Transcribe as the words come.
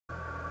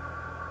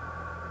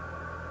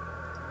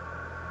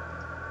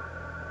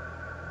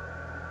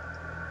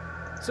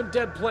Some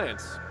dead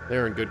plants.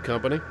 They're in good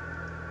company.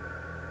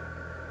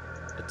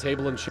 A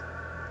table and chair.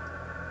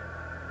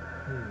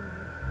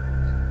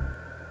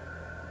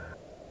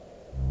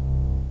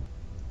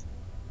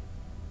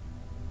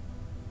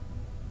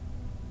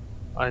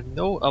 I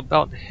know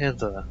about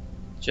Heather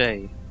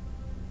J.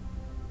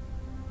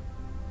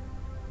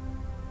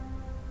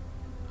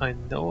 I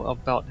know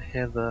about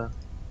Heather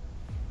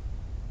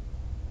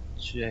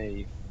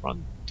J.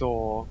 Front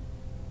door.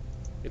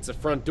 It's a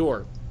front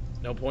door.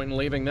 No point in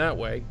leaving that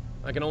way.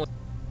 I can only...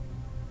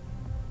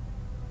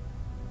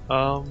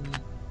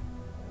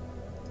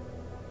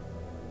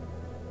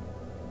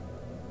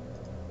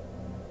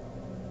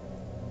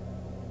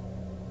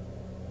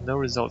 No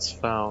results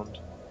found.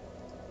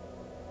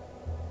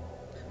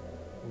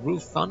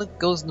 Roof found a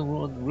ghost in the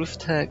room on the roof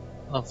tag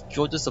of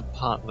George's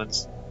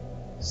apartments.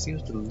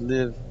 Seems to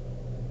live.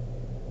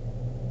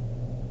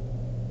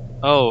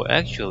 Oh,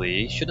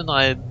 actually, shouldn't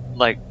I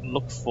like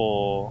look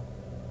for?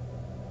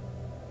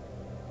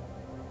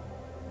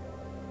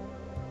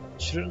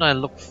 Shouldn't I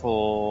look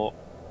for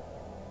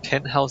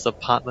penthouse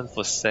apartment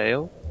for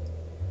sale?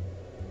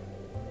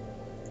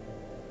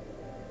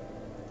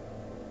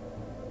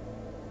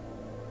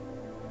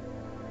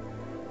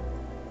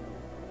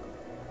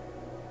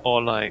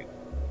 Or like,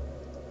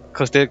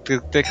 cause there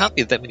can't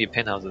be that many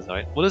penthouses,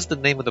 right? What is the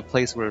name of the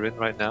place we're in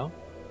right now?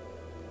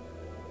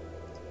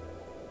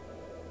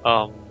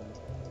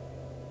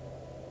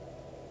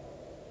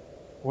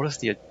 What is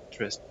the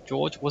address?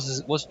 George?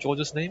 What's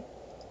George's name?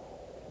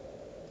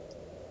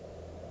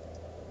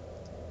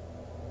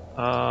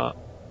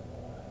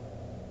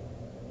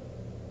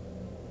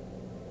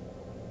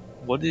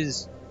 What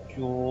is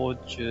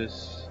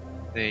George's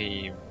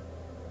name?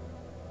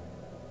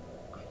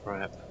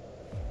 Crap.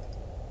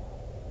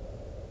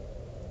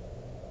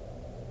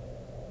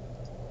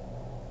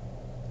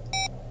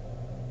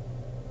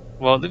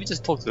 Well, let me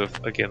just talk to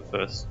her again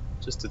first,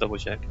 just to double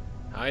check.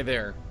 Hi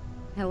there.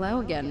 Hello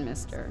again,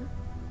 mister.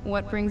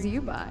 What brings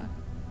you by?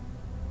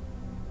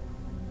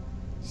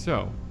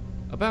 So,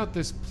 about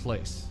this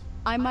place.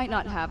 I might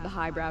not have the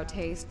highbrow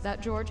taste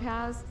that George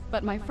has,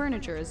 but my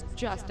furniture is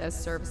just as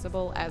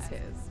serviceable as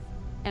his.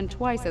 And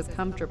twice as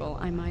comfortable,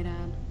 I might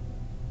add.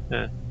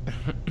 Yeah.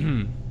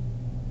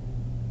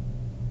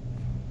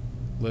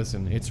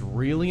 Listen, it's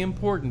really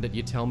important that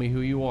you tell me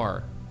who you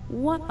are.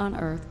 What on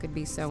earth could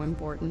be so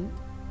important?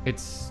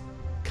 It's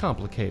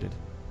complicated.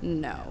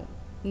 No.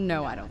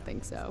 No, I don't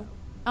think so.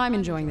 I'm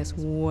enjoying this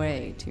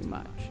way too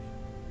much.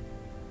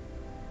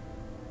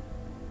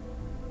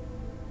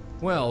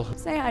 Well,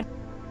 Say I...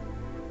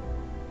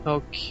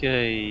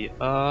 Okay,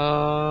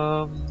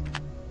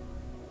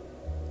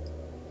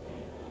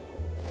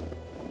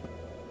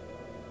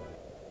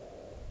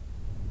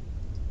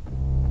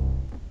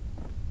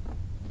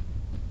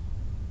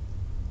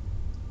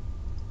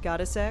 Got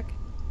a sec?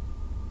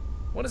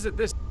 What is it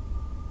this...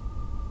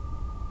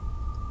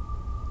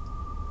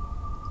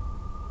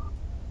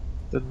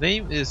 the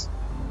name is,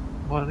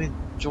 well, I mean,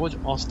 George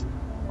Austin.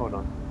 Hold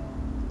on.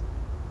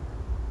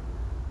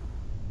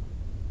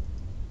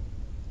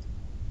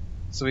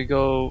 So we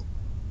go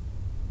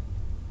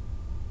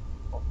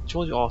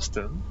George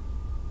Austin.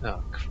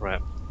 Oh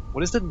crap.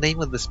 What is the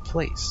name of this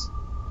place?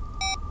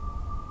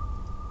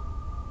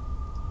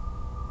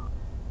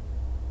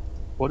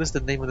 What is the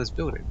name of this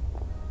building?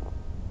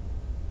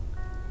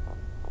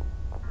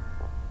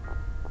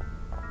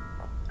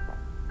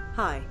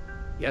 Hi.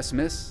 Yes,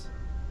 miss?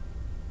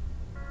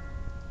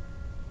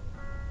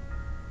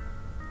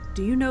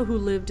 Do you know who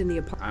lived in the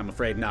apartment? I'm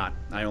afraid not.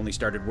 I only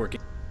started working.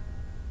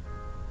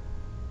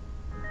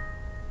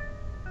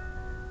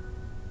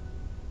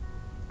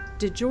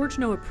 Did George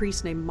know a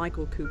priest named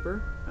Michael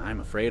Cooper? I'm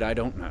afraid I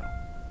don't know.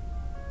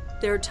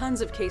 There are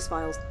tons of case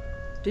files.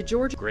 Did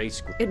George... Gray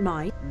Square. It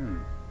might.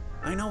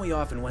 I know he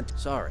often went to...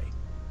 Sorry.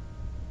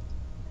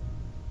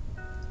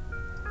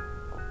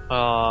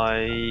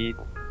 I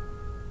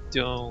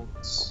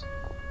don't...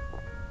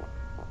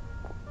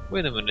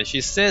 Wait a minute,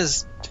 she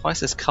says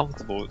twice as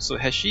comfortable, so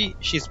has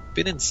she's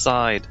been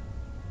inside.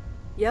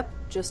 Yep,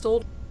 just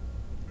old...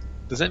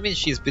 Does that mean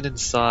she's been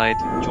inside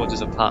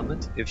George's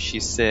apartment if she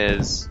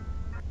says...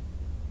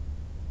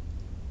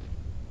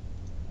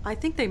 I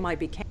think they might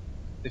be...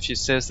 If she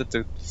says that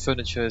the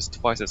furniture is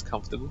twice as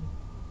comfortable?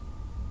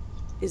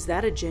 Is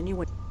that a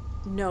genuine...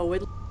 No,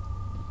 it...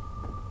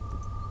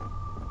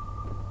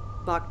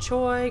 Bok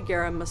choy,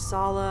 garam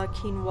masala,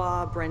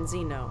 quinoa,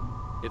 branzino.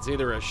 It's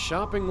either a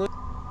shopping list...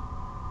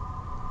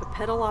 A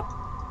pedal op...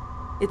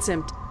 It's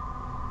empty.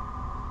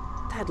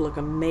 That'd look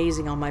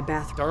amazing on my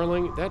bathroom.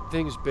 Darling, that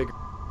thing's bigger.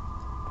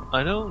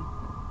 I don't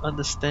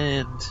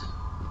understand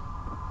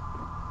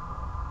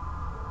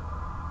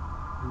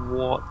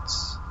what...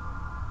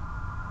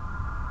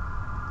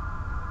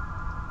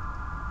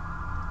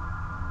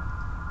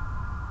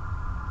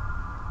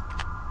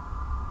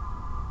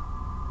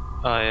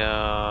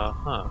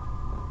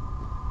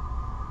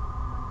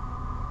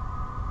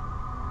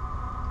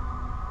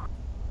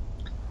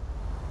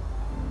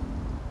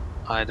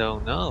 I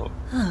don't know.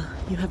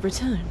 You have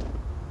returned.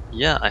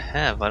 Yeah, I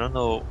have. I don't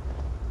know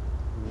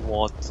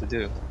what to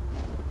do.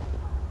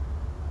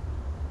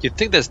 You'd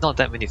think there's not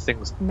that many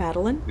things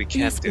Madeline? we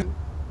can't do.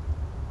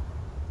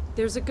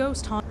 There's a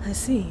ghost haunt. I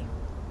see.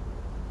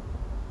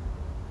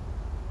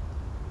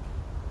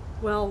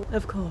 Well,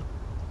 Of course.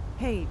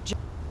 hey,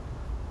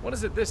 What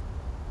is it this?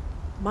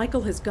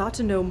 Michael has got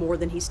to know more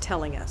than he's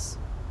telling us.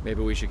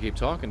 Maybe we should keep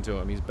talking to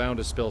him. He's bound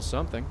to spill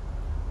something.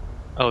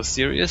 Oh,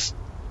 serious?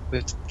 We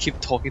have to keep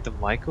talking to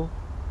Michael?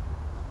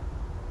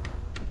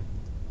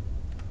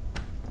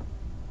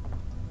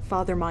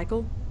 Father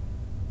Michael,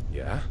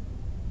 Yeah?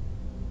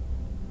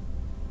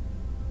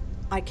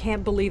 I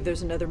can't believe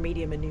there's another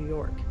medium in New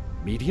York.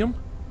 Medium?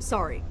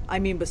 Sorry, I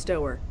mean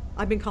bestower.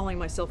 I've been calling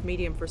myself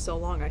medium for so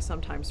long I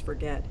sometimes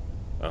forget.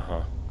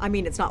 Uh-huh. I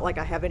mean, it's not like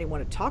I have anyone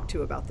to talk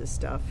to about this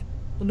stuff.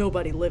 Well,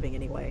 nobody living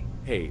anyway.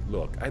 Hey,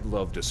 look, I'd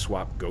love to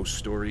swap ghost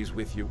stories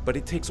with you, but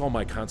it takes all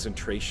my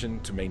concentration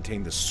to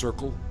maintain the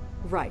circle.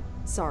 Right,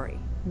 sorry.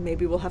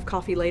 Maybe we'll have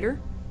coffee later?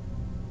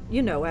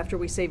 You know, after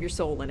we save your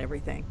soul and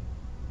everything.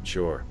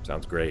 Sure,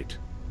 sounds great.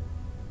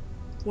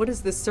 What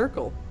is this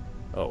circle?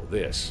 Oh,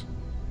 this.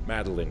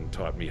 Madeline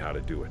taught me how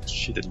to do it.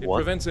 She did It what?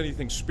 prevents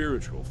anything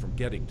spiritual from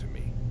getting to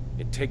me.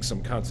 It takes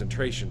some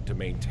concentration to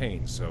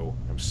maintain, so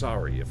I'm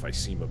sorry if I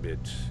seem a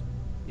bit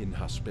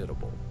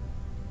inhospitable.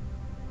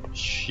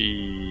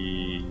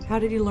 She How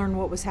did you learn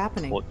what was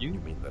happening? taught You you?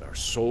 mean that our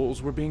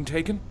souls were being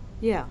taken?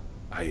 Yeah.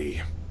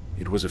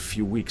 It was a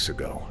few weeks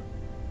ago.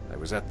 I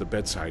was at the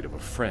bedside of a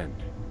friend.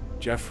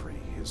 Jeffrey,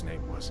 his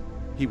name was.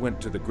 He went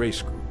to the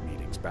Grace Group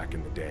meetings back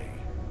in the day.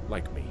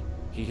 Like me,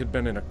 he had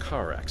been in a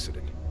car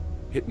accident.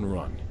 Hit and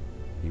run.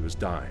 He was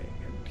dying,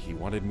 and he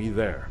wanted me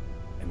there.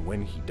 And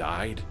when he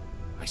died,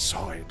 I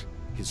saw it.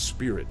 His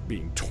spirit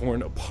being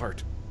torn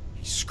apart.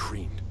 He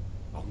screamed.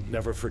 I'll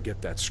never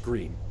forget that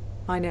scream.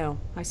 I know.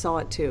 I saw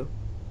it too.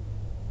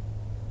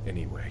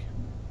 Anyway,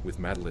 with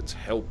Madeline's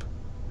help,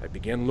 I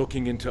began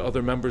looking into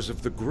other members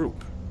of the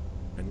group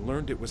and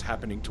learned it was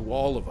happening to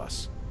all of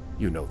us.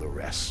 You know the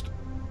rest.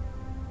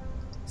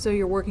 So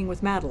you're working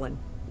with Madeline?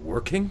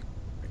 Working?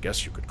 I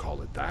guess you could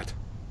call it that.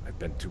 I've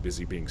been too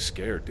busy being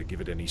scared to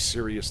give it any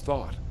serious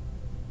thought.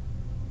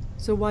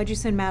 So why'd you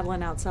send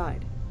Madeline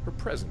outside? Her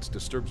presence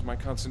disturbs my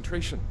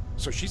concentration,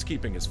 so she's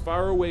keeping as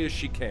far away as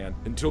she can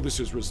until this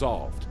is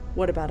resolved.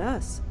 What about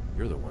us?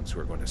 You're the ones who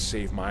are going to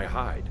save my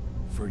hide.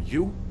 For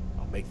you,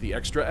 I'll make the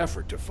extra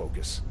effort to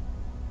focus.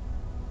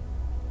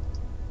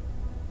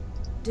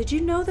 Did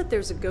you know that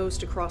there's a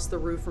ghost across the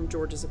roof from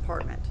George's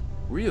apartment?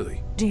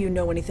 Really? Do you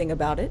know anything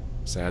about it?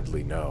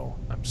 Sadly, no.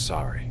 I'm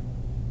sorry.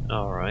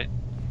 Alright.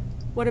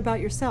 What about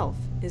yourself?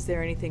 Is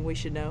there anything we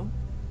should know?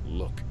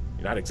 Look,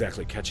 you're not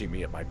exactly catching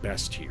me at my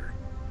best here.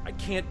 I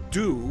can't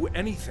do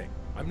anything.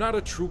 I'm not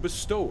a true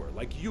bestower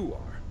like you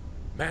are.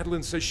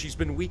 Madeline says she's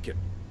been weakened,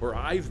 or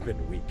I've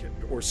been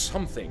weakened, or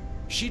something.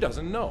 She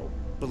doesn't know.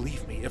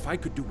 Believe me, if I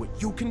could do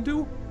what you can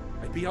do,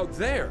 I'd be out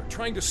there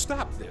trying to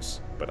stop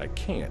this. But I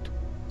can't.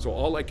 So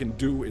all I can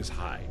do is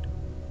hide.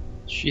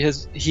 He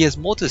has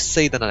more to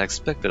say than I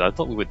expected. I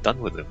thought we were done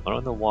with him. I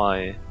don't know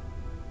why.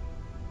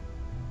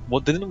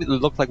 What, didn't it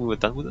look like we were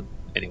done with him?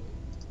 Anyway.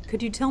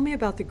 Could you tell me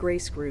about the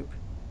Grace Group?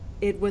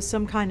 It was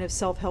some kind of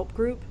self-help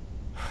group?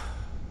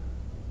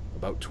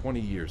 About 20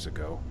 years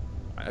ago,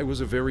 I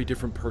was a very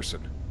different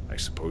person. I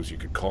suppose you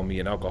could call me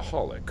an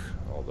alcoholic,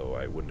 although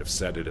I wouldn't have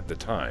said it at the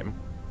time.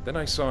 Then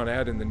I saw an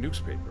ad in the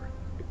newspaper.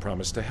 It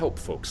promised to help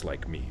folks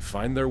like me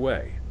find their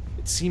way.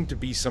 It seemed to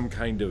be some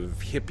kind of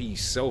hippie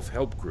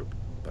self-help group,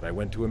 but I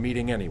went to a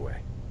meeting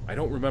anyway. I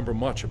don't remember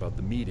much about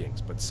the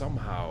meetings, but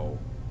somehow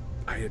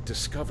I had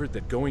discovered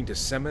that going to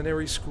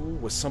seminary school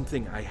was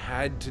something I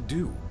had to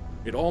do.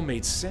 It all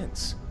made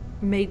sense.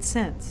 Made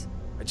sense.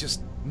 I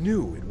just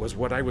knew it was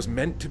what I was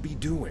meant to be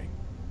doing,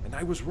 and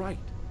I was right.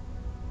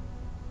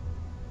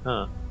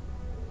 Huh.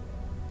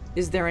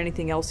 Is there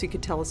anything else you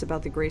could tell us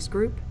about the Grace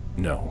Group?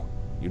 No,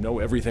 you know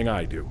everything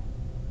I do.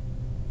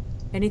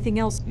 Anything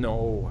else?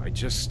 No, I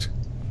just...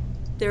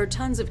 There are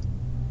tons of...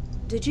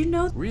 Did you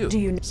know... Really? Do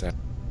you... Sa-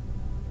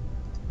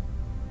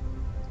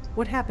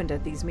 What happened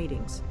at these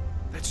meetings?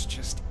 That's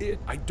just it.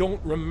 I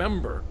don't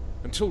remember.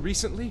 Until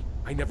recently,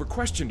 I never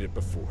questioned it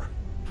before.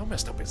 How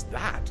messed up is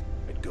that?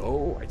 I'd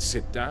go, I'd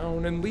sit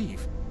down, and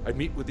leave. I'd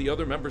meet with the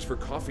other members for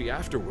coffee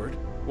afterward.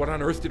 What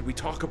on earth did we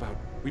talk about?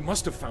 We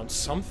must have found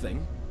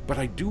something. But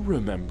I do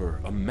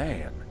remember a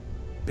man.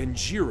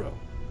 Benjiro.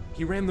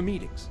 He ran the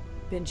meetings.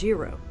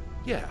 Benjiro.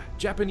 Yeah,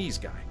 Japanese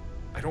guy.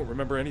 I don't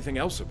remember anything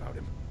else about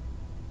him.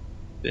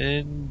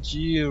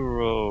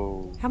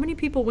 Benjiro. How many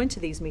people went to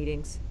these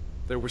meetings?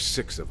 There were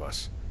 6 of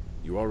us.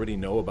 You already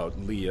know about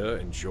Leah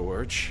and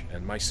George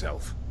and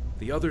myself.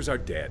 The others are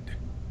dead.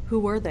 Who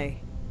were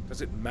they?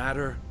 Does it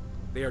matter?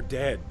 They are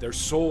dead. Their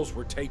souls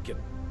were taken.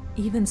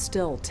 Even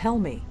still, tell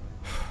me.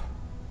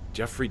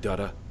 Jeffrey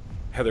Dutta,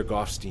 Heather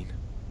Goffstein,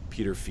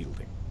 Peter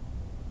Fielding.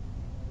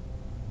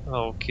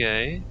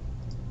 Okay.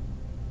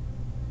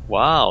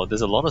 Wow,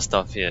 there's a lot of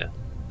stuff here.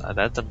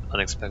 That's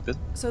unexpected.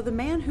 So the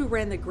man who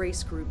ran the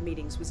Grace Group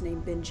meetings was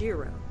named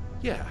Benjiro.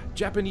 Yeah,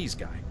 Japanese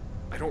guy.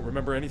 I don't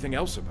remember anything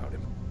else about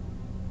him.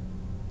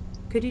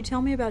 Could you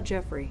tell me about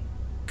Jeffrey?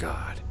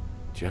 God.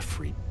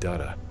 Jeffrey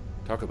Dutta.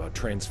 Talk about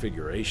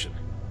transfiguration.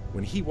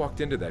 When he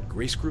walked into that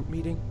Grace Group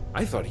meeting,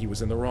 I thought he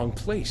was in the wrong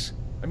place.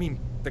 I mean,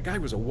 the guy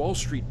was a Wall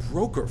Street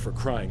broker, for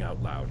crying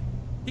out loud.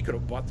 He could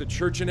have bought the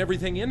church and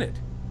everything in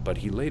it. But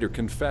he later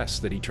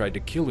confessed that he tried to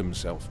kill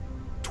himself.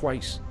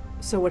 Twice.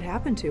 So what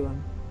happened to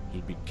him?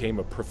 He became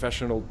a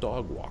professional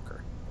dog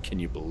walker. Can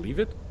you believe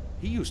it?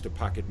 He used to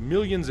pocket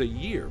millions a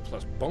year,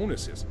 plus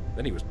bonuses.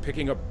 Then he was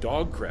picking up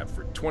dog crap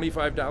for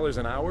 $25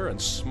 an hour and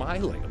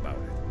smiling about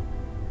it.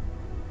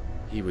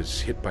 He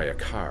was hit by a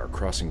car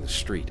crossing the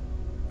street.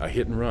 A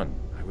hit and run.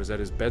 I was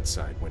at his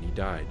bedside when he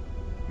died.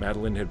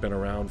 Madeline had been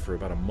around for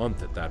about a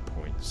month at that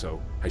point,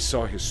 so I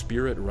saw his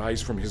spirit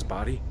rise from his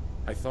body.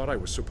 I thought I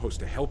was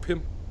supposed to help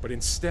him, but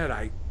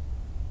instead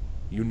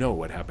You know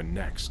what happened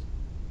next.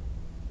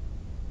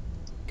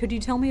 Could you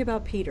tell me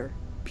about Peter?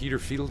 Peter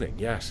Fielding,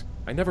 yes.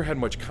 I never had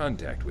much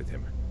contact with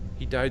him.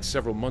 He died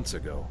several months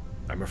ago.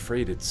 I'm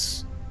afraid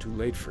it's too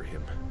late for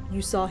him.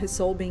 You saw his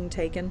soul being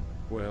taken?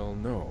 Well,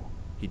 no.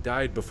 He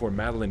died before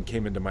Madeline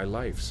came into my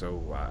life,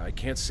 so I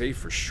can't say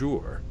for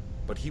sure.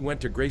 But he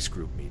went to Grace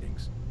Group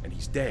meetings, and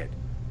he's dead.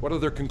 What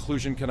other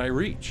conclusion can I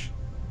reach?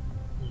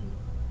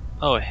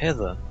 Oh,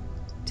 Heather.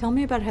 Tell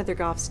me about Heather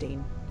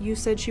Goffstein. You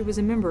said she was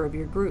a member of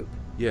your group.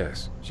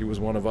 Yes, she was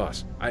one of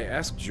us. I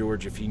asked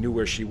George if he knew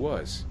where she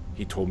was.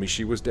 He told me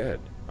she was dead.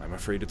 I'm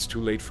afraid it's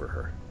too late for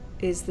her.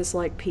 Is this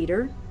like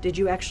Peter? Did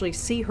you actually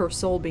see her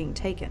soul being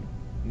taken?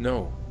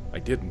 No, I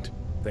didn't.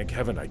 Thank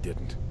heaven I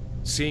didn't.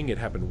 Seeing it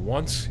happen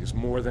once is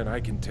more than I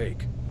can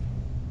take.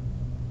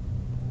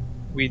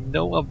 We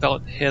know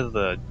about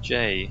Heather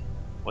J.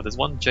 Well, there's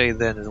one J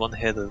there and there's one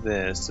Heather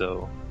there,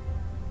 so...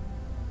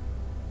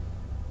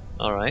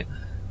 Alright.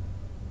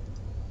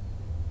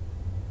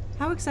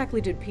 How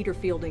exactly did Peter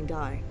Fielding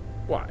die?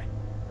 Why?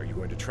 Are you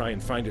going to try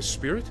and find his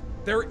spirit?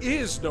 There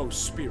is no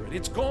spirit.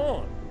 It's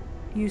gone.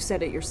 You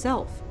said it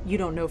yourself. You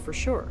don't know for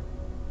sure.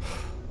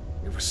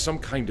 It was some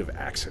kind of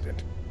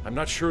accident. I'm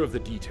not sure of the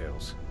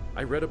details.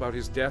 I read about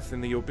his death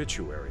in the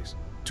obituaries.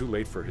 Too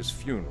late for his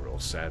funeral,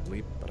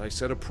 sadly, but I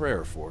said a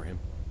prayer for him.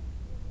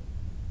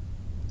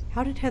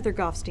 How did Heather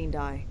Goffstein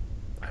die?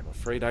 I'm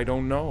afraid I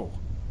don't know.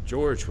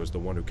 George was the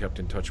one who kept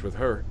in touch with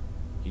her.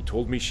 He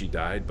told me she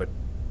died, but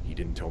he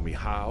didn't tell me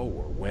how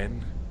or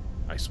when.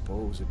 I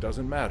suppose it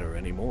doesn't matter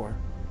anymore.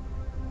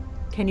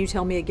 Can you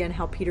tell me again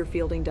how Peter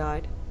Fielding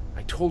died?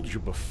 I told you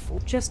before.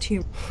 Just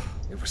humor.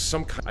 It was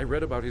some kind. I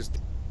read about his.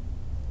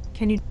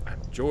 Can you?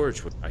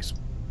 George was.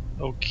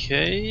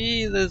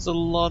 Okay, there's a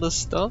lot of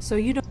stuff. So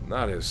you don't.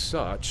 Not as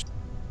such.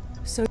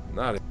 So.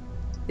 Not.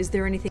 Is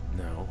there anything?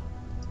 No.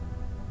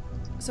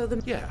 So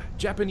the. Yeah,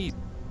 Japanese.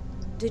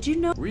 Did you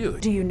know?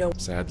 Really? Do you know?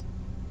 Sad.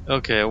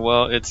 Okay,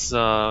 well, it's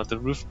the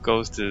roof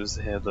ghost is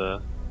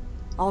Heather.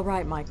 All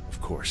right, Mike.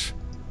 Of course.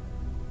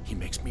 He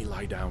makes me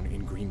lie down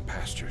in green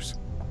pastures.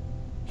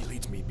 He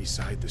leads me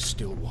beside the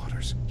still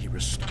waters. He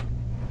restores.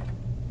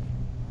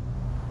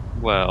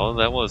 Well,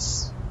 that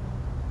was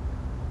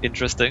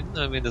interesting.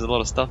 I mean, there's a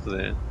lot of stuff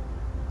there.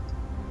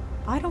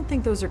 I don't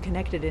think those are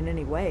connected in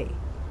any way.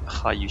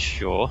 Are you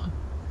sure?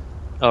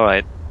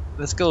 Alright,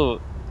 let's go.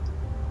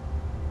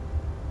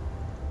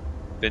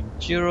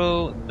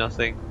 Benjiro,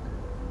 nothing.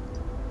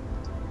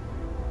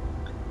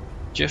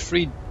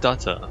 Jeffrey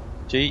Dutta.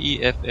 Jeffrey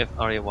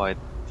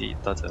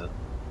Dutta.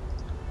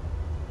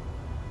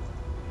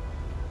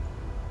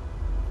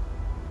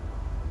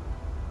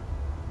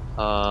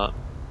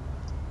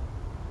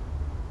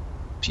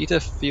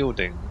 Peter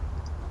Fielding.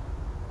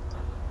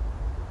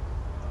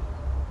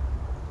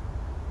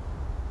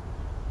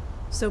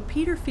 So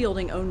Peter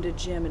Fielding owned a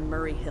gym in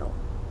Murray Hill.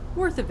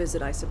 Worth a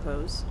visit, I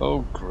suppose. Oh,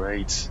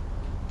 great.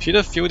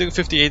 Peter Fielding,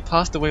 58,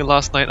 passed away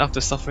last night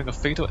after suffering a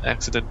fatal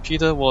accident.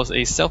 Peter was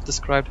a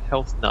self-described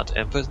health nut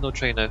and personal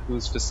trainer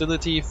whose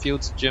facility,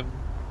 Field's Gym,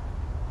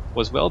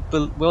 was well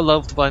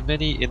loved by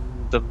many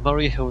in the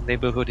Murray Hill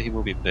neighborhood. He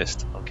will be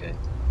missed. Okay.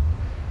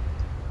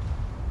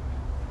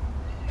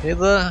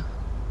 Heather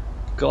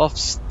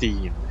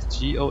Goffstein.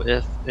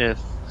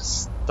 Goff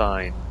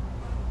Stein.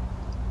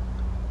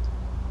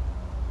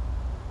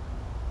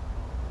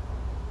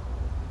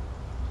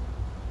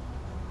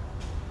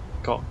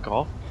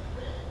 Goff?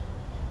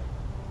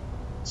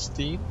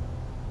 Stein?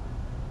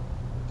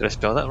 Did I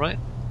spell that right?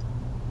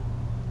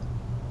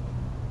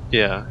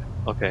 Yeah,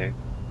 okay.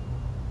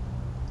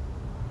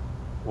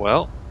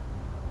 Well,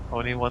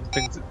 only one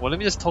thing to, well, let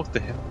me just talk to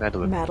him,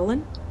 Madeline.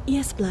 Madeline?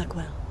 Yes,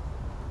 Blackwell.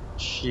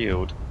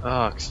 Shield.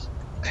 Ah,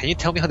 can you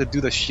tell me how to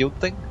do the shield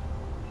thing?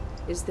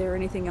 Is there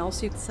anything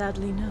else you...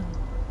 Sadly, no.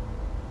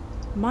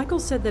 Michael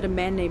said that a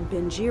man named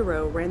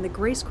Benjiro ran the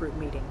Grace Group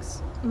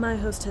meetings. My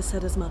host has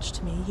said as much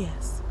to me,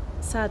 yes.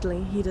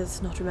 Sadly, he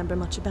does not remember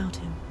much about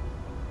him.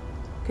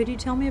 Could you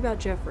tell me about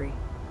Jeffrey?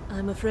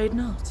 I'm afraid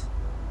not.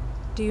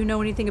 Do you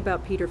know anything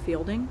about Peter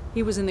Fielding?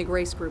 He was in the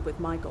Grace Group with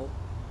Michael.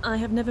 I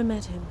have never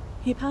met him.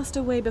 He passed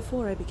away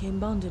before I became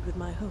bonded with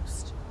my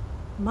host.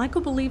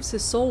 Michael believes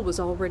his soul was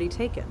already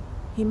taken.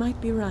 He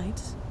might be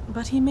right,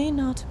 but he may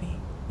not be.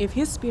 If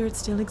his spirit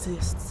still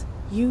exists,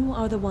 you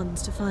are the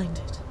ones to find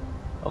it.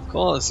 Of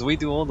course, we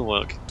do all the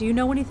work. Do you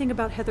know anything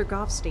about Heather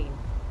Goffstein?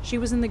 She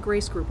was in the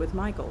Grace group with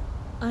Michael.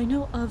 I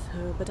know of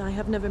her, but I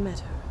have never met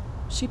her.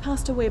 She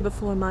passed away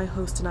before my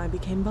host and I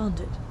became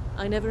bonded.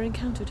 I never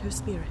encountered her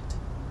spirit.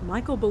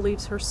 Michael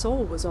believes her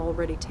soul was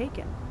already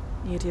taken.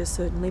 It is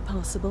certainly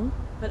possible,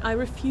 but I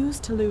refuse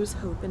to lose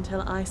hope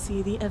until I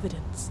see the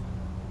evidence.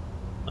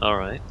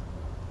 Alright.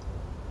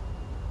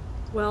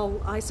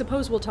 Well, I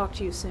suppose we'll talk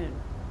to you soon.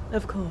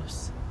 Of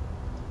course.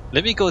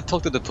 Let me go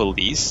talk to the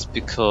police,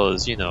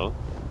 because, you know,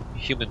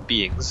 human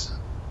beings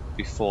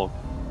before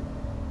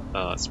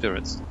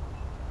spirits.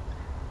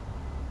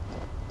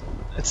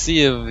 Let's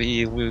see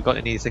if we've got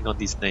anything on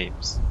these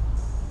names.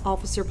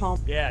 Officer Palm.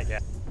 Yeah.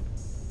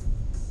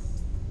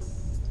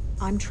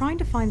 I'm trying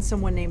to find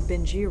someone named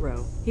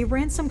Benjiro. He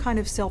ran some kind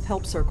of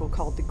self-help circle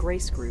called the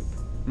Grace Group.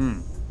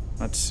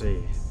 Let's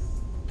see.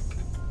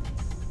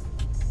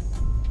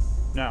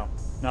 No,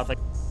 nothing.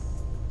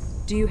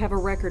 Do you have a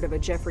record of a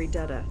Jeffrey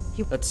Dutta?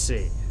 Let's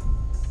see.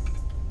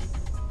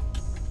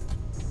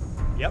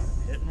 Yep,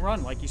 hit and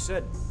run, like you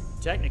said.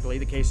 Technically,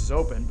 the case is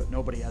open, but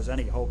nobody has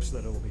any hopes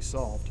that it will be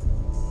solved.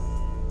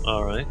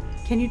 Alright.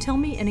 Can you tell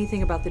me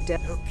anything about the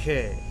death?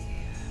 Okay,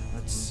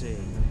 let's see.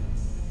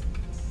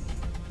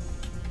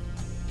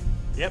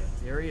 Yep,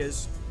 here he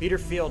is. Peter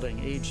Fielding,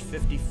 age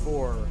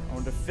 54,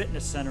 owned a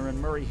fitness center in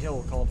Murray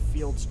Hill called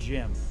Field's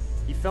Gym.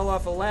 He fell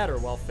off a ladder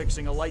while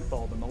fixing a light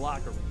bulb in the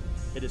locker room,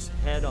 hit his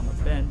head on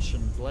the bench,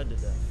 and bled to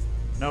death.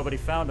 Nobody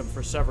found him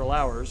for several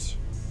hours.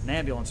 An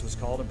ambulance was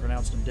called and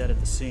pronounced him dead at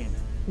the scene.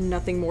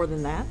 Nothing more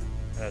than that?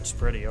 That's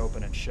pretty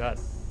open and shut.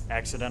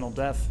 Accidental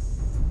death.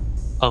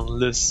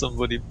 Unless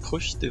somebody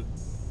pushed him.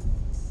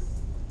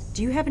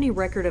 Do you have any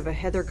record of a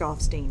Heather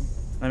Goffstein?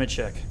 Let me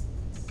check.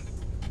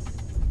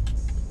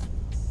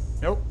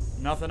 Nope,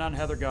 nothing on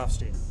Heather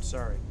Goffstein.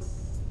 Sorry.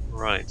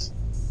 Right.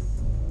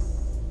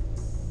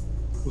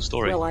 Cool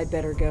story. Well, I'd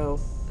better go.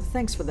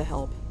 Thanks for the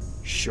help.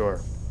 Sure.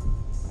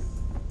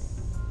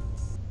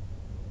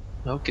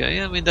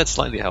 Okay, I mean, that's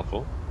slightly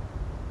helpful.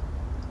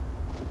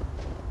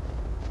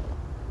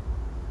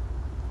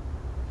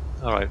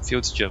 Alright,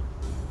 Field's Gym.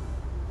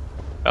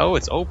 Oh,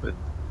 it's open.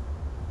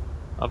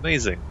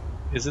 Amazing.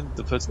 Isn't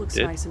the person Looks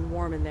dead? nice and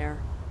warm in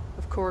there.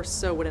 Of course,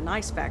 so would an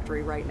ice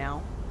factory right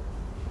now.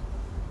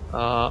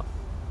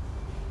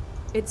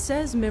 It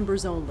says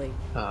members only.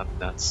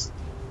 Nuts.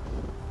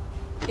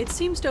 It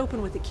seems to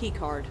open with a key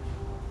card.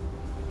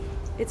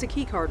 It's a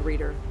key card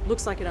reader.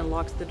 Looks like it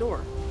unlocks the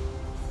door.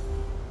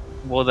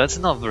 Well, that's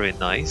not very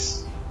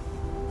nice.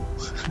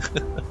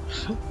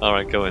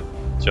 Alright, go in,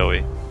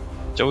 Joey.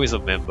 Joey's a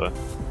member.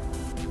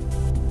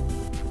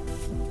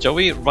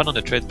 Joey, run on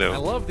the I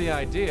treadmill. love the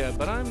idea,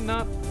 but I'm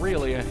not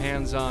really a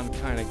hands-on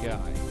kind of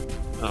guy.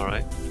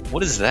 Alright.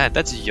 What is that?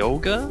 That's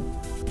yoga?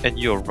 And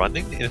you're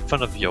running in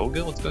front of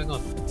yoga? What's going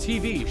on?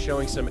 TV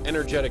showing some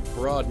energetic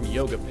broad in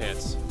yoga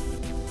pants.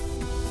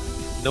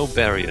 No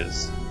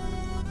barriers.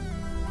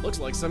 Looks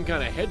like some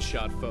kind of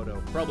headshot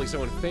photo. Probably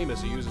someone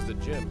famous who uses the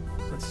gym.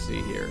 Let's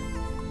see here.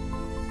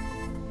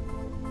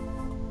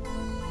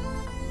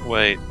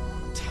 Wait.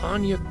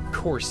 Tanya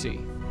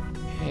Corsi.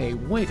 Hey,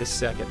 wait a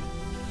second.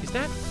 Is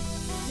that...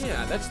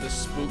 Yeah, that's the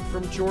spook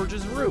from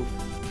George's roof.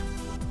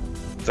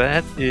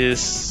 That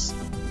is...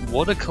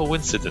 What a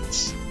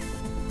coincidence.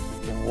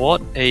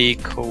 What a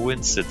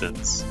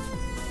coincidence.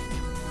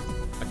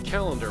 A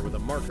calendar with a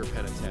marker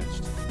pen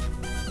attached.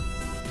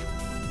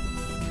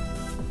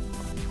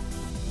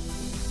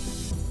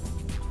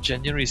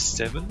 January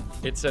 7?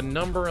 It's a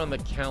number on the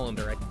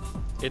calendar.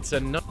 It's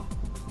a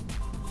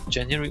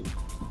January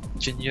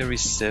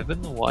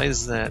 7? Why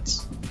is that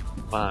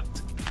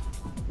marked?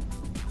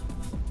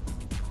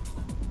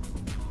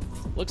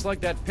 Looks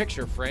like that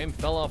picture frame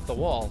fell off the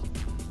wall.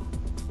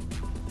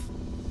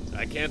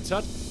 I can't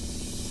touch.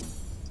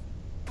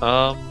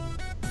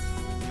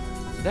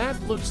 That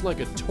looks like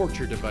a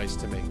torture device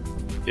to me.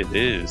 It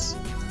is.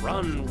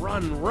 Run,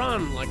 run,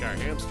 run like a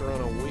hamster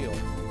on a wheel.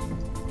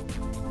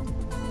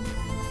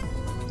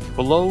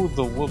 Below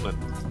the woman.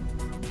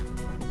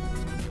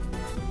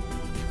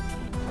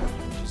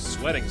 She's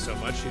sweating so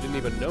much she didn't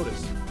even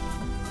notice.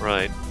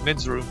 Right.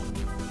 Men's room.